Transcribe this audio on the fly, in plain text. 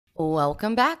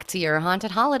Welcome back to your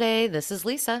haunted holiday. This is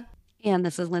Lisa. And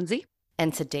this is Lindsay.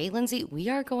 And today, Lindsay, we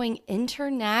are going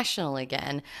international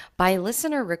again by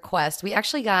listener request. We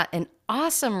actually got an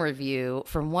awesome review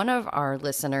from one of our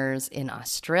listeners in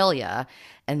Australia,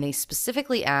 and they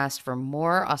specifically asked for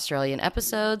more Australian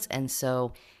episodes. And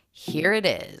so here it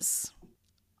is.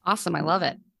 Awesome. I love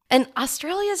it. And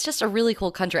Australia is just a really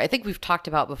cool country. I think we've talked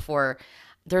about before.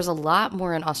 There's a lot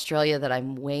more in Australia that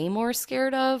I'm way more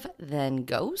scared of than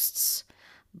ghosts,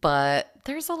 but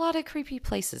there's a lot of creepy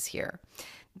places here.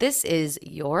 This is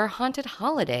your haunted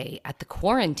holiday at the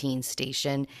quarantine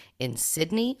station in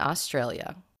Sydney,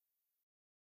 Australia.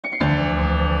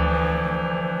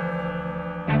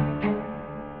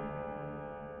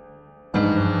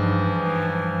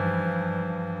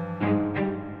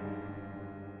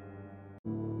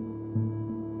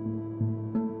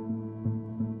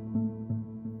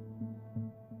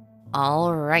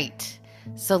 All right.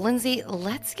 So, Lindsay,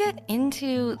 let's get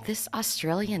into this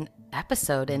Australian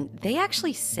episode. And they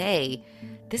actually say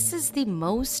this is the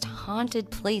most haunted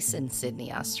place in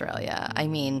Sydney, Australia. I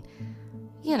mean,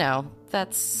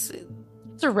 that's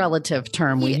It's a relative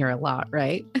term we hear a lot,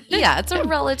 right? yeah, it's a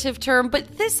relative term,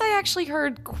 but this I actually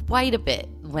heard quite a bit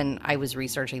when I was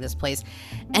researching this place.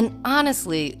 And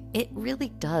honestly, it really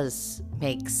does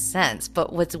make sense.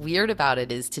 But what's weird about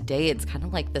it is today it's kind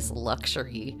of like this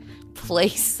luxury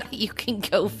place that you can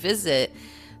go visit.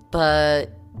 But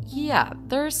yeah,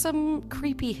 there's some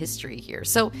creepy history here.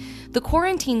 So the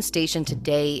quarantine station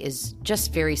today is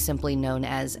just very simply known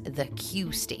as the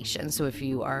Q station. So if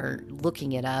you are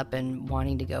looking it up and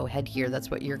wanting to go head here, that's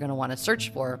what you're going to want to search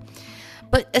for.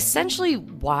 But essentially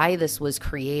why this was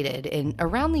created, in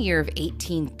around the year of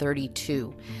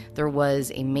 1832, there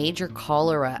was a major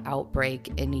cholera outbreak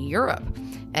in Europe.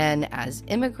 And as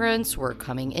immigrants were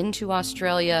coming into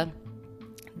Australia,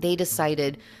 they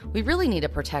decided we really need to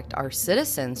protect our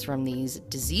citizens from these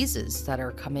diseases that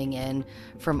are coming in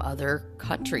from other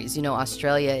countries.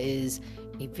 Australia is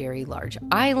a very large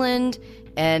island,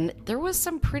 and there was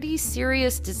some pretty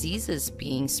serious diseases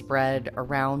being spread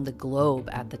around the globe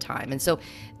at the time. And so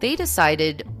they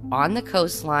decided on the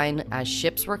coastline, as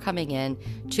ships were coming in,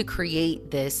 to create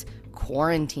this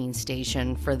quarantine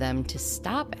station for them to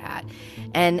stop at.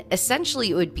 And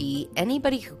essentially it would be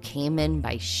anybody who came in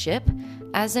by ship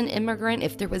as an immigrant.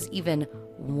 If there was even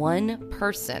one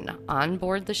person on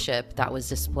board the ship that was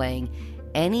displaying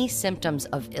any symptoms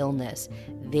of illness,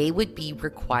 they would be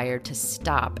required to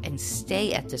stop and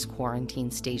stay at this quarantine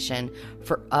station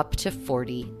for up to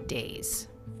 40 days.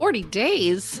 40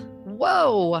 days?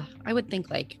 Whoa. I would think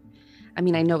I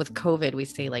know with COVID we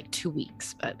say 2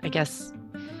 weeks, but I guess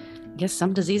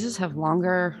some diseases have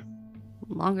longer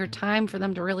time for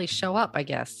them to really show up, I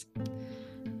guess.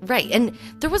 Right. And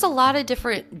there was a lot of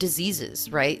different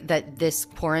diseases, right, that this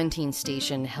quarantine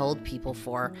station held people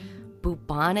for.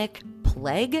 Bubonic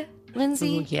plague,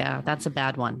 Lindsay? Ooh, yeah, that's a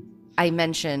bad one. I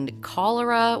mentioned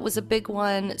cholera was a big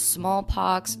one,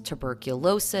 smallpox,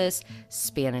 tuberculosis,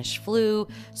 Spanish flu.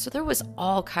 So there was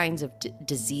all kinds of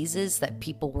diseases that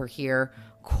people were here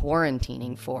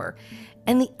quarantining for.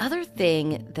 And the other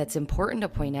thing that's important to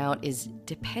point out is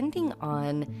depending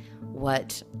on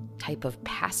what type of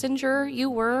passenger you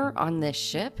were on this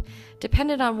ship,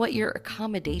 depended on what your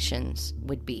accommodations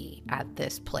would be at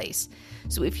this place.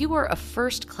 So if you were a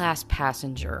first class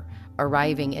passenger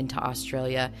arriving into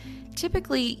Australia,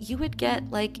 typically you would get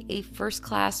a first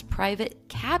class private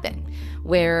cabin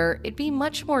where it'd be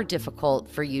much more difficult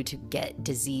for you to get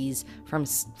disease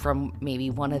from maybe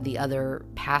one of the other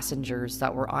passengers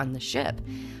that were on the ship.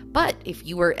 But if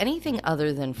you were anything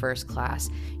other than first class,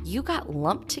 you got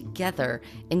lumped together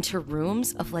into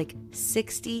rooms of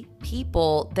 60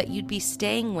 people that you'd be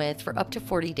staying with for up to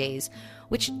 40 days,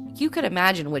 which you could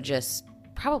imagine would just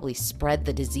probably spread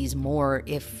the disease more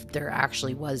if there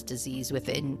actually was disease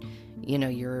within,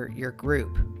 your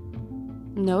group.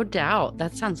 No doubt.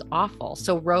 That sounds awful.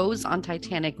 So Rose on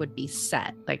Titanic would be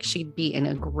set. She'd be in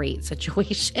a great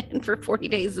situation for 40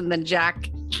 days. And then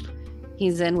Jack,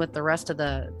 he's in with the rest of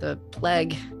the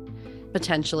plague,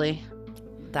 potentially.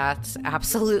 That's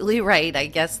absolutely right. I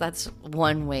guess that's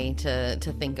one way to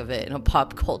think of it in a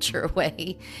pop culture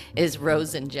way, is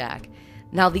Rose and Jack.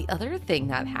 Now, the other thing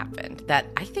that happened that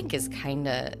I think is kind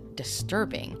of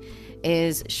disturbing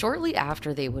is shortly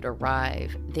after they would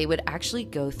arrive, they would actually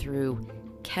go through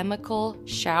chemical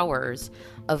showers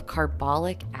of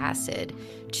carbolic acid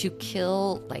to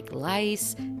kill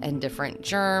lice and different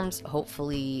germs,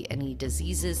 hopefully any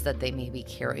diseases that they may be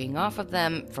carrying off of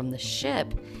them from the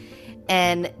ship.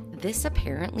 And this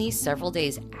apparently several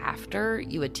days after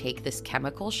you would take this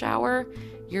chemical shower,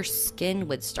 your skin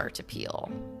would start to peel.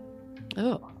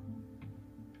 Oh,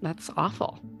 That's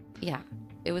awful. Yeah,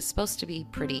 it was supposed to be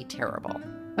pretty terrible.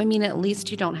 I mean, at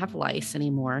least you don't have lice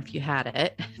anymore if you had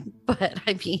it. But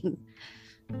I mean,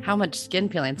 how much skin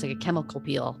peeling? It's like a chemical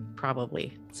peel,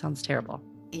 probably. Sounds terrible.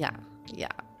 Yeah,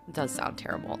 it does sound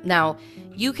terrible. Now,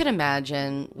 you can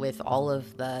imagine with all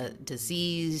of the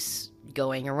disease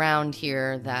going around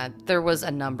here that there was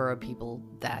a number of people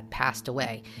that passed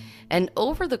away. And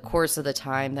over the course of the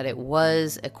time that it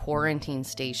was a quarantine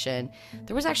station,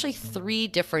 there was actually 3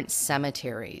 different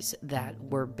cemeteries that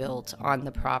were built on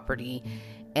the property,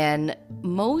 and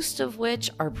most of which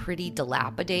are pretty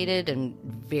dilapidated and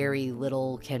very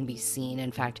little can be seen.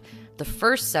 In fact, the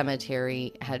first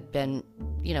cemetery had been,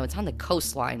 it's on the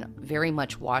coastline, very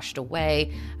much washed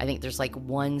away. I think there's like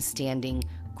one standing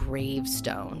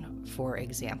gravestone, for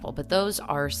example, but those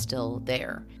are still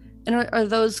there. And are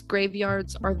those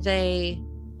graveyards, are they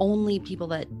only people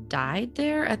that died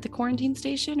there at the quarantine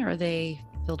station, or are they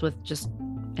filled with just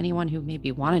anyone who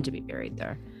maybe wanted to be buried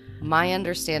there? My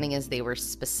understanding is they were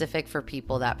specific for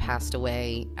people that passed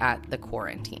away at the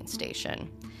quarantine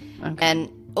station. Okay.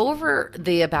 And over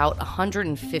the about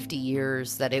 150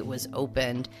 years that it was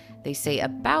opened, they say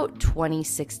about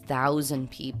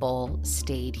 26,000 people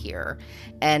stayed here.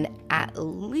 And at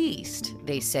least,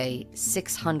 they say,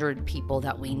 600 people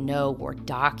that we know were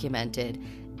documented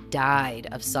died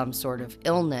of some sort of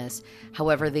illness.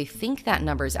 However, they think that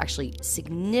number is actually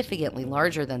significantly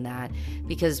larger than that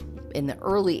because in the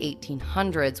early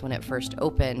 1800s, when it first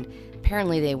opened,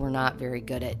 apparently they were not very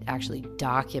good at actually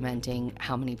documenting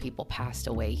how many people passed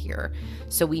away here.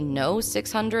 So we know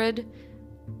 600,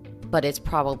 but it's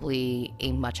probably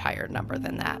a much higher number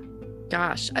than that.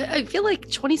 Gosh, I feel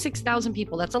like 26,000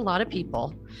 people, that's a lot of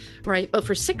people, right? But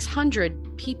for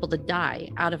 600 people to die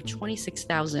out of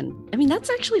 26,000, I mean, that's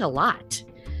actually a lot.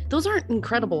 Those aren't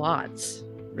incredible odds,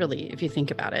 really, if you think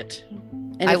about it.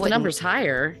 And if the number's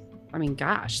higher, I mean,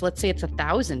 gosh, let's say it's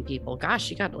 1,000 people.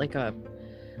 Gosh, you got like a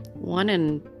 1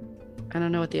 in, I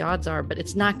don't know what the odds are, but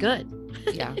it's not good.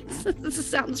 Yeah. This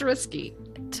sounds risky.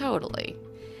 Totally.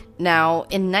 Now,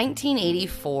 in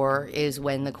 1984 is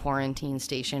when the quarantine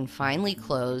station finally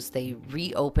closed. They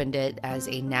reopened it as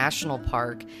a national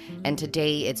park, and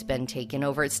today it's been taken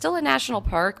over. It's still a national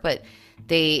park, but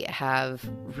they have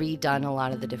redone a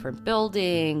lot of the different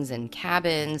buildings and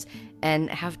cabins and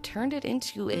have turned it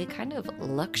into a kind of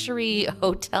luxury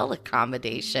hotel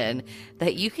accommodation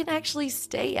that you can actually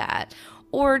stay at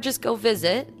or just go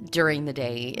visit during the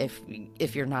day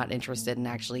if you're not interested in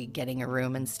actually getting a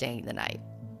room and staying the night.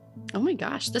 Oh my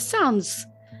gosh, this sounds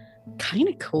kind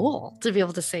of cool to be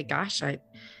able to say, gosh, a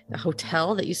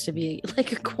hotel that used to be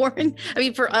like a quarantine. I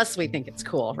mean, for us, we think it's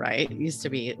cool, right? It used to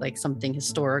be like something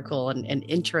historical and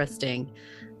interesting.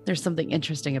 There's something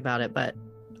interesting about it, but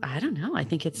I don't know. I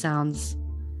think it sounds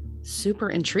super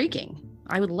intriguing.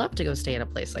 I would love to go stay at a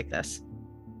place like this.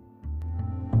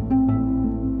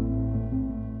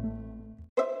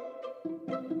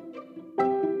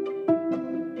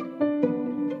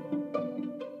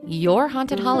 Your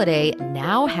Haunted Holiday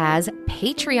now has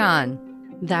Patreon.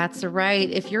 That's right.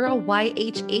 If you're a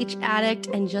YHH addict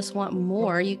and just want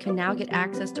more, you can now get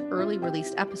access to early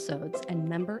released episodes and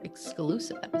member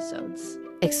exclusive episodes.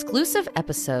 Exclusive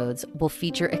episodes will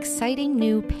feature exciting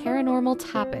new paranormal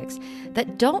topics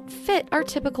that don't fit our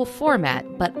typical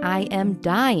format, but I am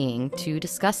dying to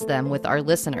discuss them with our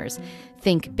listeners.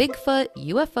 Think Bigfoot,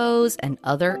 UFOs, and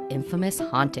other infamous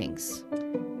hauntings.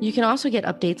 You can also get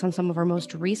updates on some of our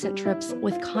most recent trips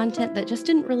with content that just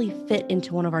didn't really fit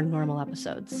into one of our normal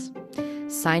episodes.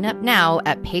 Sign up now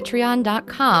at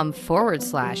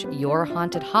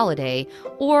patreon.com/yourhauntedholiday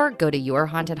or go to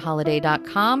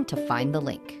yourhauntedholiday.com to find the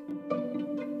link.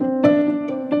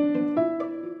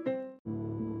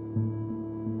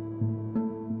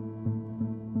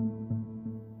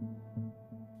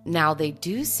 Now, they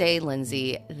do say,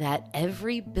 Lindsay, that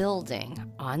every building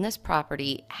on this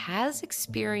property has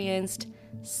experienced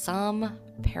some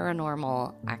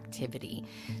paranormal activity.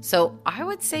 So I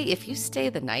would say if you stay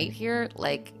the night here,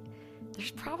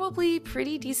 there's probably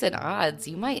pretty decent odds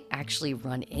you might actually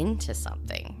run into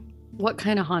something. What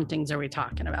kind of hauntings are we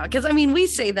talking about? Because, I mean, we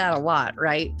say that a lot,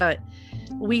 right? But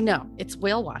we know it's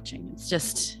whale watching. It's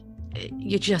just,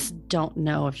 you just don't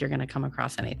know if you're going to come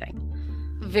across anything.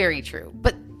 Very true.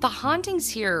 But the hauntings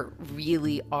here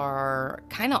really are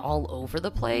kind of all over the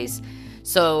place.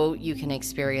 So you can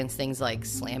experience things like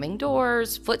slamming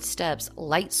doors, footsteps,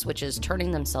 light switches turning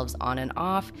themselves on and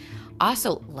off.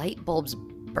 Also, light bulbs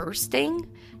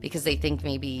bursting because they think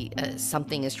maybe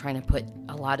something is trying to put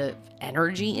a lot of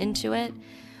energy into it.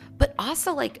 But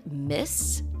also like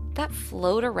mists that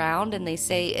float around, and they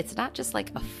say it's not just like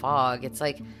a fog. It's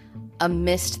like a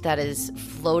mist that is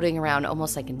floating around,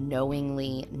 almost like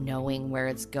knowingly knowing where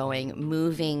it's going,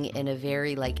 moving in a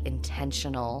very like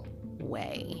intentional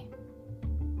way.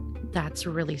 That's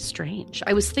really strange.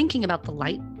 I was thinking about the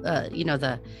light,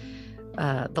 the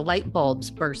light bulbs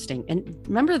bursting. And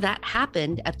remember that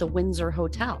happened at the Windsor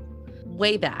Hotel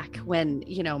way back when,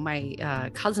 my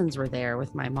cousins were there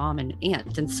with my mom and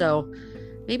aunt. And so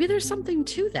maybe there's something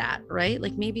to that, right?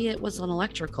 Like maybe it was an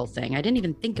electrical thing. I didn't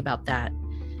even think about that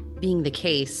being the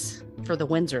case for the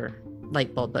Windsor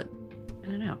light bulb, but I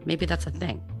don't know. Maybe that's a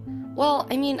thing. Well,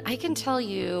 I mean, I can tell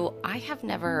you, I have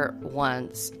never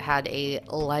once had a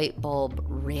light bulb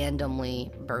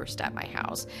randomly burst at my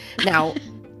house. Now,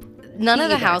 none of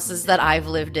the houses that I've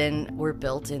lived in were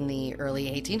built in the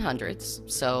early 1800s.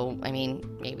 So, I mean,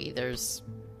 maybe there's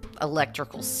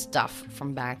electrical stuff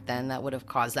from back then that would have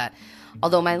caused that.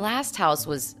 Although my last house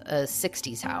was a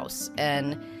 60s house.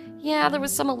 And yeah, there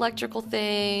was some electrical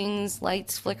things,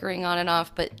 lights flickering on and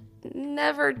off, but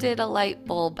never did a light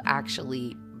bulb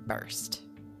actually burst.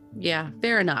 Yeah,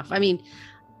 fair enough. I mean,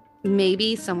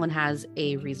 maybe someone has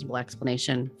a reasonable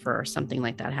explanation for something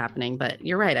like that happening, but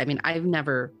you're right. I mean, I've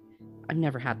never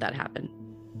had that happen.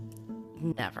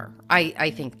 Never.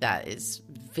 I think that is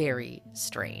very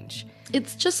strange.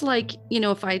 It's just like,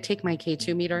 if I take my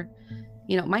K2 meter,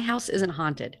 my house isn't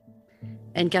haunted.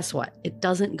 And guess what? It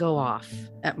doesn't go off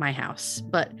at my house.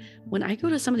 But when I go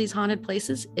to some of these haunted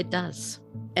places, it does.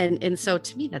 And so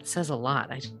to me, that says a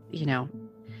lot.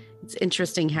 It's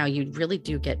interesting how you really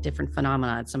do get different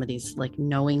phenomena at some of these like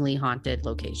knowingly haunted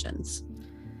locations.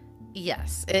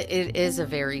 Yes, it is a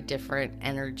very different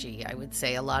energy, I would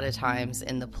say, a lot of times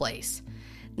in the place.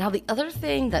 Now, the other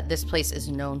thing that this place is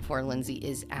known for, Lindsay,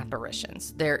 is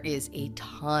apparitions. There is a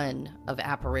ton of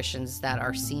apparitions that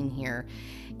are seen here.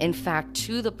 In fact,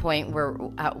 to the point where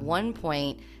at one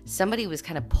point, somebody was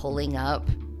kind of pulling up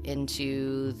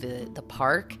into the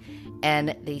park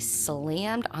and they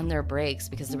slammed on their brakes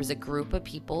because there was a group of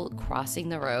people crossing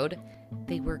the road.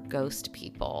 They were ghost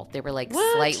people. They were like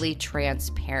slightly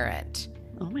transparent.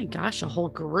 Oh my gosh, a whole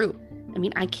group. I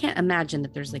mean, I can't imagine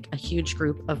that there's like a huge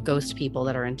group of ghost people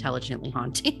that are intelligently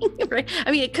haunting, right?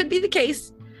 I mean, it could be the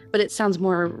case, but it sounds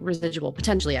more residual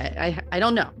potentially. I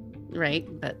don't know, right?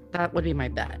 But that would be my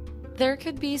bet. There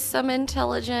could be some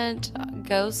intelligent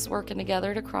ghosts working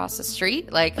together to cross the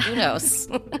street. Like, who knows?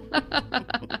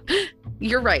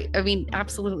 You're right. I mean,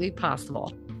 absolutely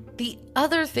possible. The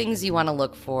other things you want to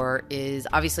look for is,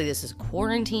 obviously this is a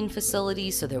quarantine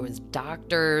facility, so there was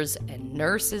doctors and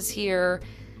nurses here.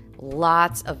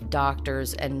 Lots of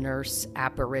doctors and nurse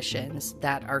apparitions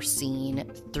that are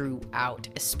seen throughout,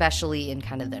 especially in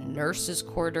kind of the nurses'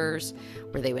 quarters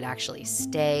where they would actually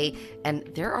stay. And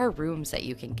there are rooms that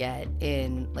you can get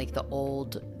in like the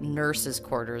old nurses'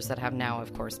 quarters that have now,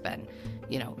 of course, been,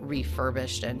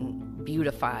 refurbished and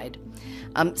beautified.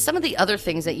 Some of the other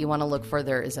things that you want to look for,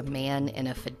 there is a man in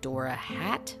a fedora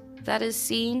hat that is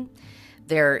seen.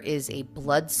 There is a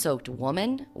blood-soaked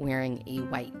woman wearing a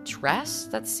white dress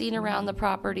that's seen around the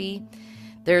property.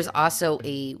 There's also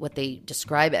what they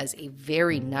describe as a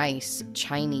very nice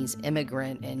Chinese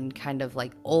immigrant in kind of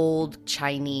like old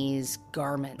Chinese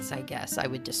garments, I guess I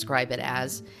would describe it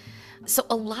as. So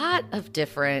a lot of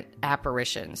different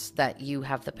apparitions that you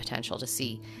have the potential to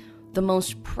see. The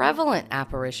most prevalent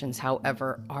apparitions,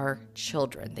 however, are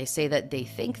children. They say that they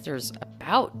think there's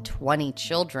about 20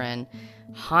 children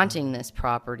haunting this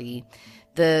property.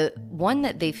 The one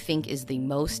that they think is the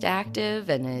most active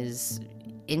and is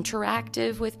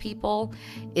interactive with people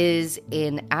is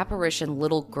an apparition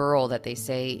little girl that they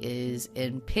say is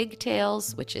in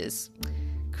pigtails, which is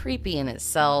creepy in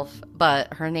itself,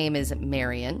 but her name is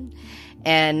Marion.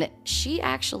 And she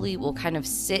actually will kind of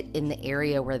sit in the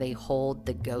area where they hold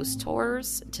the ghost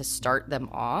tours to start them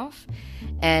off.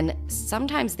 And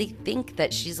sometimes they think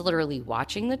that she's literally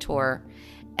watching the tour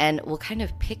and will kind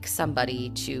of pick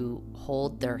somebody to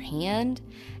hold their hand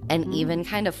and even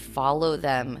kind of follow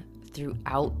them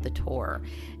throughout the tour.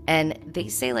 And they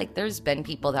say like there's been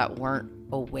people that weren't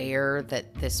aware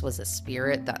that this was a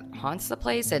spirit that haunts the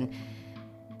place, and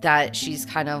that she's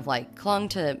kind of like clung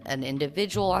to an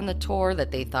individual on the tour that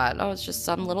they thought, oh, it's just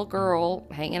some little girl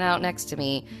hanging out next to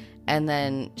me. And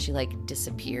then she like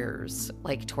disappears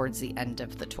like towards the end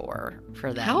of the tour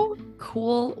for them. How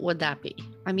cool would that be?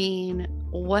 I mean,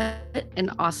 what an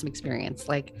awesome experience.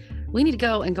 Like, we need to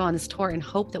go on this tour and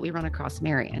hope that we run across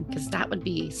Marion, because that would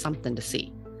be something to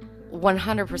see.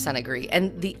 100% agree.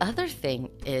 And the other thing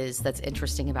is that's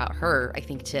interesting about her, I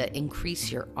think, to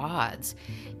increase your odds,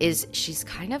 is she's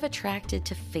kind of attracted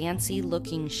to fancy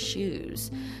looking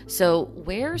shoes. So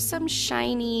wear some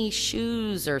shiny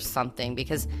shoes or something,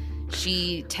 because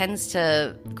she tends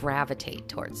to gravitate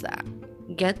towards that.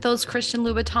 Get those Christian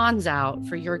Louboutins out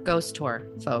for your ghost tour,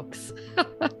 folks.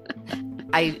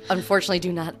 I unfortunately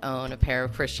do not own a pair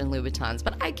of Christian Louboutins,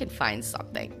 but I can find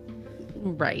something.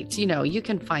 Right. You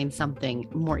can find something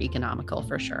more economical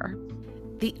for sure.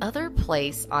 The other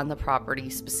place on the property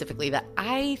specifically that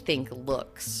I think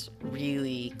looks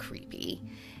really creepy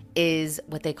is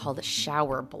what they call the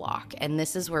shower block. And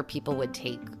this is where people would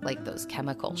take like those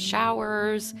chemical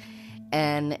showers,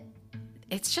 and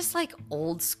it's just like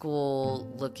old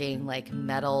school looking like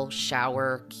metal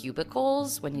shower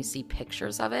cubicles when you see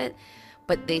pictures of it.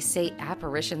 But they say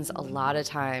apparitions a lot of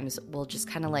times will just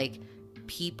kind of like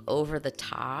peep over the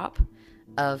top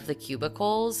of the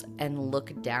cubicles and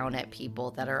look down at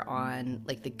people that are on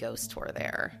like the ghost tour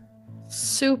there.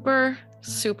 Super,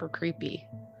 super creepy.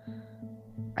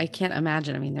 I can't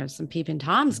imagine. I mean, there's some peeping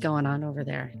Toms going on over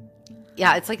there.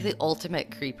 Yeah, it's like the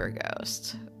ultimate creeper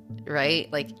ghost,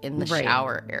 right? Like in the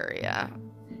shower area.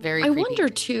 Very creepy. I wonder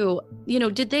too,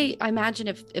 did they, I imagine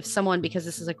if someone, because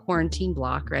this is a quarantine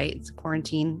block, right? It's a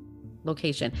quarantine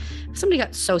location. If somebody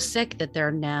got so sick that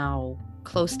they're now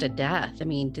close to death, I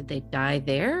mean, did they die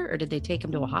there or did they take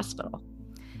them to a hospital?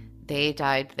 They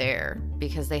died there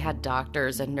because they had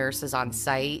doctors and nurses on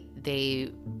site.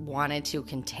 They wanted to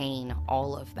contain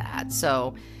all of that.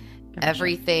 So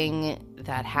everything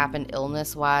that happened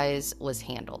illness-wise was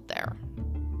handled there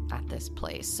at this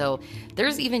place. So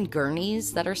there's even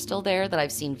gurneys that are still there that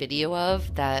I've seen video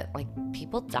of that like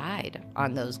people died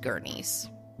on those gurneys.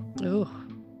 Ooh,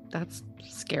 that's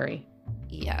scary.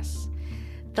 Yes.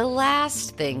 The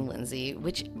last thing, Lindsay,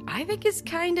 which I think is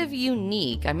kind of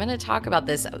unique, I'm going to talk about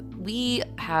this. We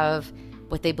have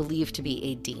what they believe to be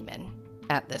a demon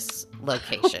at this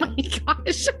location. Oh my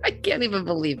gosh, I can't even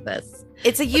believe this.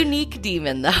 It's a unique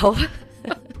demon, though.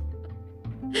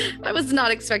 I was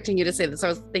not expecting you to say this. I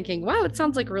was thinking, wow, it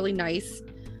sounds like really nice,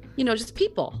 just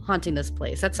people haunting this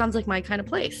place. That sounds like my kind of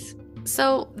place.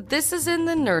 So this is in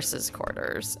the nurses'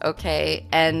 quarters, okay?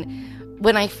 And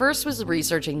when I first was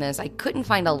researching this, I couldn't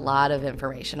find a lot of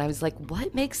information. I was like,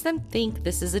 what makes them think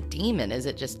this is a demon? Is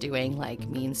it just doing like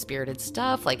mean-spirited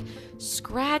stuff, like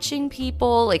scratching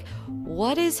people? Like,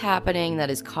 what is happening that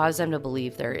has caused them to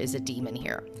believe there is a demon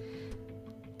here?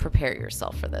 Prepare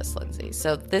yourself for this, Lindsay.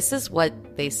 So this is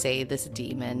what they say this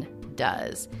demon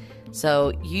does.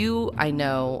 So you, I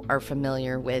know, are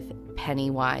familiar with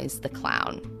Pennywise the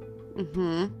clown.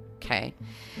 Mm-hmm. Okay.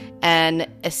 And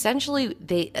essentially,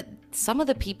 some of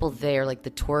the people there, like the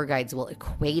tour guides, will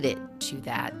equate it to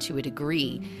that to a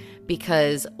degree,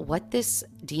 because what this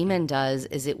demon does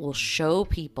is it will show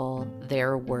people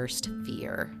their worst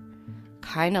fear,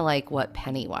 kind of like what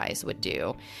Pennywise would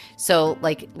do. So,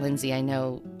 like, Lindsay, I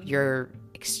know you're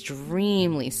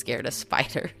extremely scared of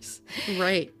spiders.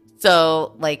 Right.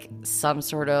 So, like, some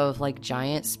sort of, like,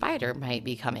 giant spider might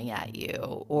be coming at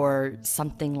you, or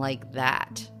something like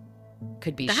that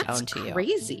could be shown to you. That's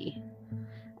crazy.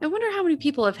 I wonder how many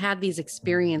people have had these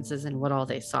experiences and what all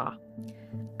they saw.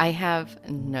 I have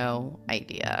no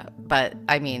idea. But,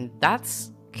 I mean,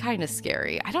 that's kind of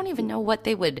scary. I don't even know what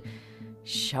they would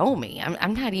show me.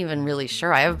 I'm not even really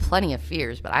sure. I have plenty of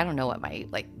fears, but I don't know what my,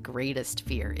 like, greatest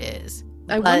fear is.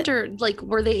 I wonder, like,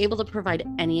 were they able to provide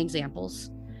any examples?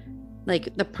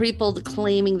 Like, the people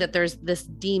claiming that there's this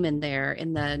demon there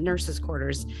in the nurses'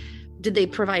 quarters, did they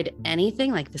provide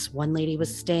anything? Like, this one lady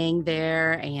was staying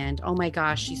there and, oh my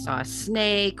gosh, she saw a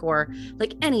snake, or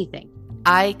like anything?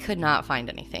 I could not find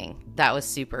anything that was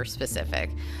super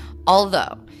specific.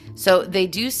 Although, so they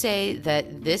do say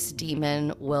that this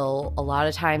demon will a lot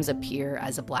of times appear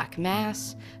as a black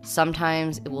mass.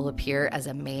 Sometimes it will appear as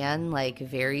a man, like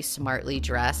very smartly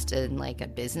dressed in like a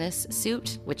business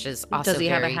suit, which is also Does he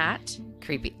have a hat?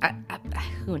 Creepy.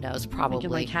 Who knows? Probably.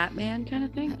 Like Hat Man kind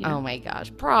of thing? Yeah. Oh my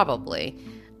gosh, probably.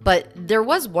 But there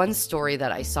was one story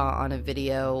that I saw on a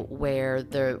video where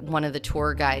one of the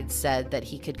tour guides said that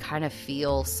he could kind of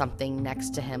feel something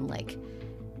next to him, like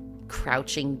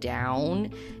crouching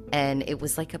down, and it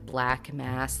was like a black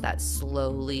mass that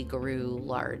slowly grew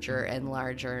larger and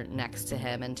larger next to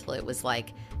him until it was like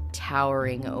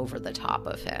towering over the top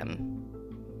of him.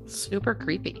 Super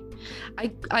creepy.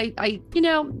 I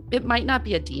it might not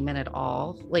be a demon at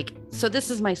all. Like, so this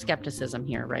is my skepticism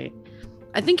here, right?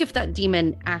 I think if that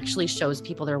demon actually shows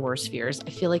people their worst fears, I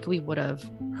feel like we would have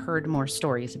heard more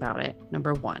stories about it.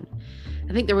 Number one,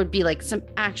 I think there would be like some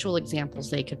actual examples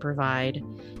they could provide,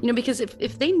 because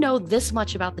if they know this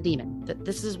much about the demon, that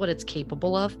this is what it's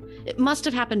capable of, it must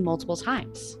have happened multiple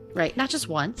times, right? Not just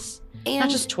once, not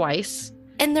just twice.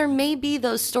 And there may be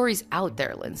those stories out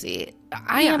there, Lindsay.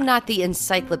 I am not the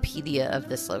encyclopedia of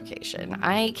this location.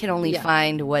 I can only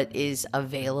find what is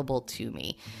available to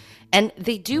me. And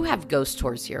they do have ghost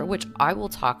tours here, which I will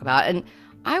talk about. And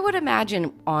I would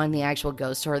imagine on the actual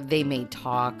ghost tour, they may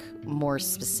talk more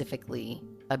specifically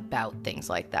about things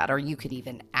like that. Or you could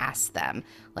even ask them,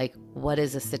 like, what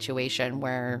is a situation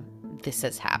where this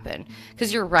has happened?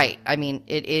 Because you're right. I mean,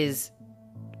 it is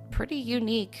pretty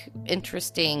unique,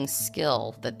 interesting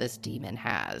skill that this demon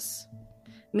has.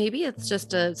 Maybe it's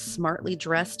just a smartly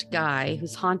dressed guy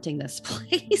who's haunting this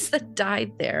place that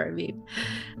died there. I mean,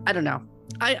 I don't know.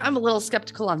 I'm a little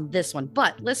skeptical on this one.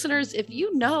 But listeners, if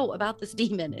you know about this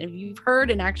demon and if you've heard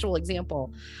an actual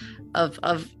example of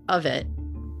it,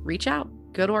 reach out.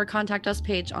 Go to our contact us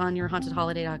page on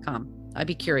yourhauntedholiday.com. I'd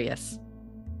be curious.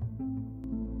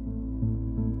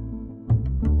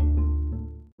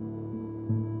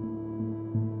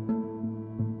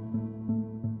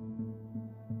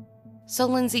 So,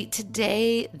 Lindsay,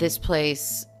 today this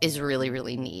place is really,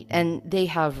 really neat. And they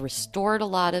have restored a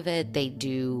lot of it. They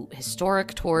do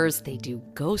historic tours. They do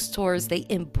ghost tours. They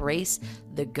embrace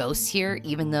the ghosts here,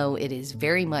 even though it is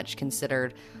very much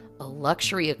considered a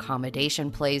luxury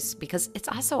accommodation place because it's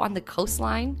also on the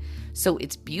coastline. So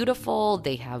it's beautiful.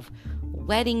 They have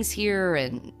weddings here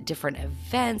and different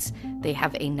events. They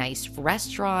have a nice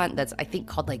restaurant that's, I think,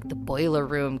 called like the Boiler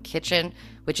Room Kitchen,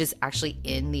 which is actually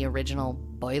in the original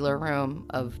boiler room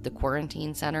of the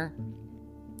quarantine center.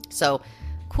 So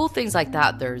cool things like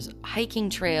that. There's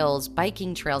hiking trails,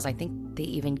 biking trails. I think they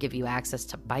even give you access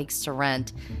to bikes to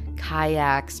rent,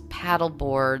 kayaks, paddle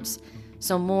boards.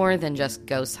 So more than just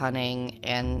ghost hunting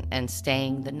and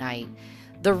staying the night.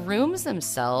 The rooms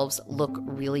themselves look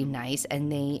really nice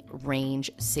and they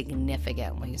range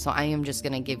significantly. So I am just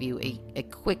going to give you a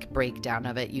quick breakdown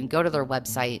of it. You can go to their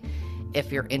website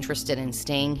if you're interested in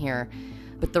staying here.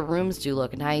 But the rooms do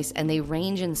look nice and they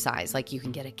range in size. Like you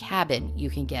can get a cabin,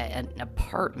 you can get an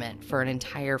apartment for an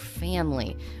entire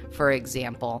family, for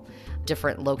example,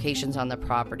 different locations on the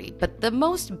property. But the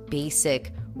most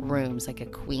basic rooms, like a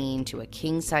queen to a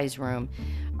king size room,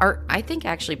 are, I think,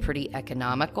 actually pretty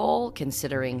economical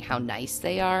considering how nice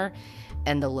they are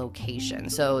and the location.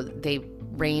 So they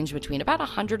range between about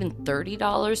 $130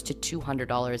 to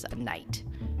 $200 a night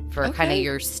for kind of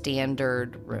your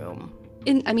standard room.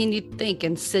 I mean, you'd think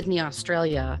in Sydney,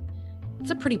 Australia,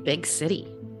 it's a pretty big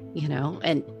city, you know,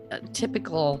 and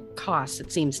typical costs,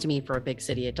 it seems to me, for a big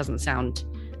city. It doesn't sound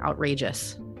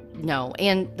outrageous. No,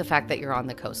 and the fact that you're on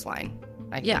the coastline,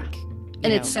 I think.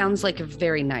 And it sounds like a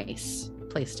very nice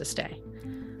place to stay.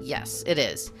 Yes, it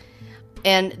is.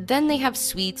 And then they have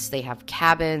suites, they have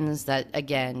cabins that,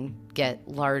 again, get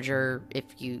larger.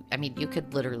 You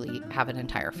could literally have an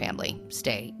entire family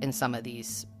stay in some of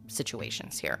these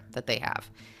situations here that they have.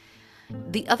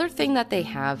 The other thing that they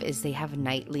have is they have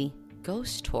nightly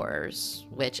ghost tours,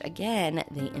 which, again,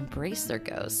 they embrace their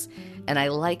ghosts. And I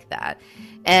like that.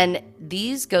 And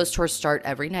these ghost tours start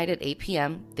every night at 8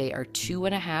 p.m. They are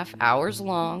 2.5 hours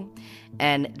long,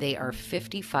 and they are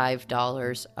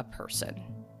 $55 a person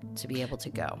to be able to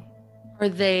go. Are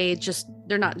they're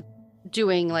not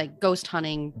doing like ghost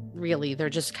hunting, really? They're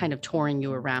just kind of touring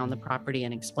you around the property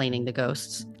and explaining the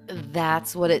ghosts?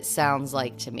 That's what it sounds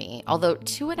like to me. Although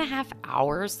 2.5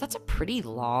 hours, that's a pretty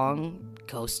long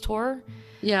ghost tour.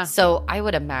 Yeah. So I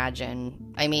would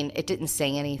imagine, I mean, it didn't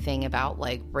say anything about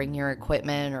like bring your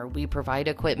equipment or we provide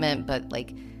equipment, but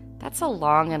like that's a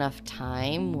long enough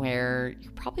time where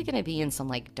you're probably going to be in some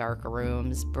like dark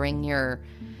rooms. Bring your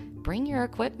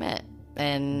equipment.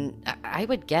 And I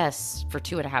would guess for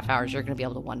 2.5 hours, you're going to be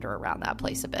able to wander around that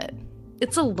place a bit.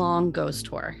 It's a long ghost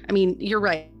tour. I mean, you're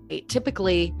right.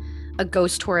 Typically, a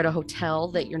ghost tour at a hotel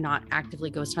that you're not actively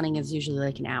ghost hunting is usually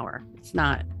like an hour. It's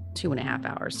not 2.5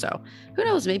 hours. So who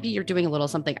knows? Maybe you're doing a little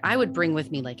something. I would bring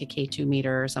with me like a K2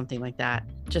 meter or something like that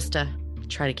just to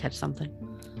try to catch something.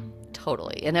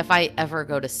 Totally. And if I ever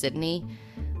go to Sydney,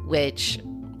 which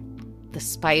the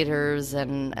spiders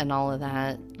and all of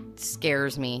that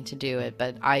scares me to do it,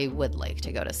 but I would like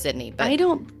to go to Sydney. But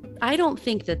I don't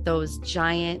think that those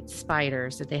giant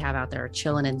spiders that they have out there are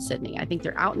chilling in Sydney. I think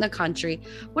they're out in the country.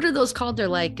 What are those called? They're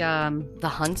like the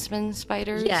huntsman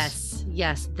spiders.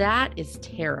 Yes, that is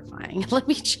terrifying. Let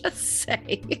me just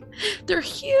say, they're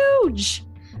huge.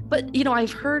 But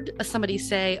I've heard somebody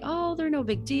say, "Oh, they're no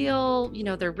big deal.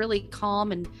 They're really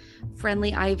calm and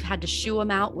friendly." I've had to shoo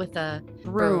them out with a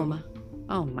broom.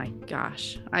 Oh my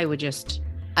gosh,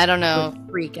 I don't know.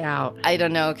 Freak out. I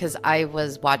don't know, because I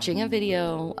was watching a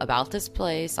video about this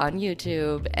place on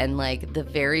YouTube, and like the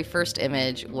very first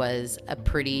image was a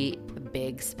pretty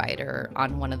big spider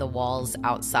on one of the walls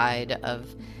outside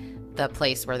of the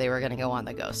place where they were going to go on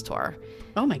the ghost tour.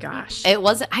 Oh my gosh. It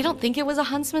wasn't, I don't think it was a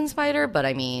huntsman spider, but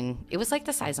I mean, it was like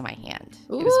the size of my hand.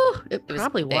 It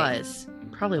probably was.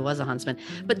 Probably was a huntsman.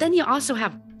 But then you also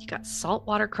you got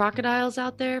saltwater crocodiles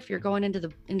out there if you're going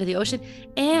into the ocean,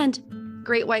 and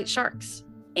great white sharks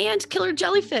and killer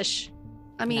jellyfish.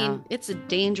 I mean, It's a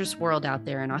dangerous world out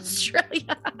there in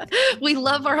Australia. We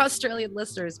love our Australian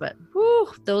listeners, but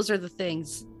those are the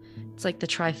things. It's like the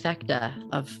trifecta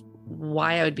of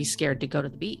why I would be scared to go to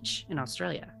the beach in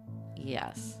Australia.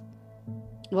 Yes.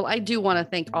 Well, I do want to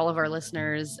thank all of our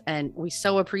listeners, and we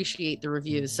so appreciate the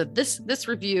reviews. So this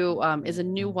review is a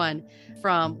new one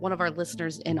from one of our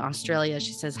listeners in Australia.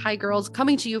 She says, "Hi, girls.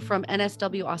 Coming to you from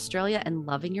NSW, Australia, and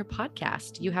loving your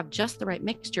podcast. You have just the right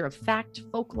mixture of fact,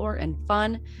 folklore, and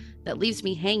fun that leaves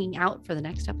me hanging out for the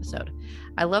next episode.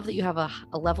 I love that you have a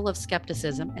level of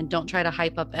skepticism and don't try to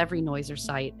hype up every noise or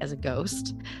sight as a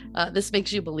ghost. This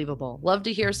makes you believable. Love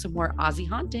to hear some more Aussie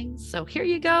hauntings. So here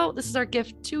you go. This is our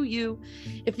gift to you.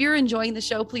 If you're enjoying the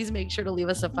show, please make sure to leave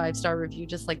us a 5-star review,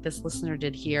 just like this listener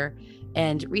did here,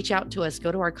 and reach out to us.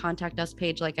 Go to our Contact Us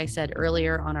page, like I said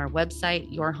earlier, on our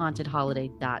website,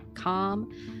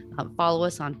 yourhauntedholiday.com. Follow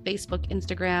us on Facebook,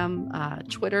 Instagram,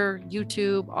 Twitter,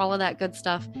 YouTube, all of that good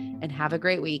stuff, and have a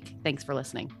great week. Thanks for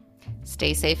listening.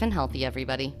 Stay safe and healthy,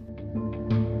 everybody.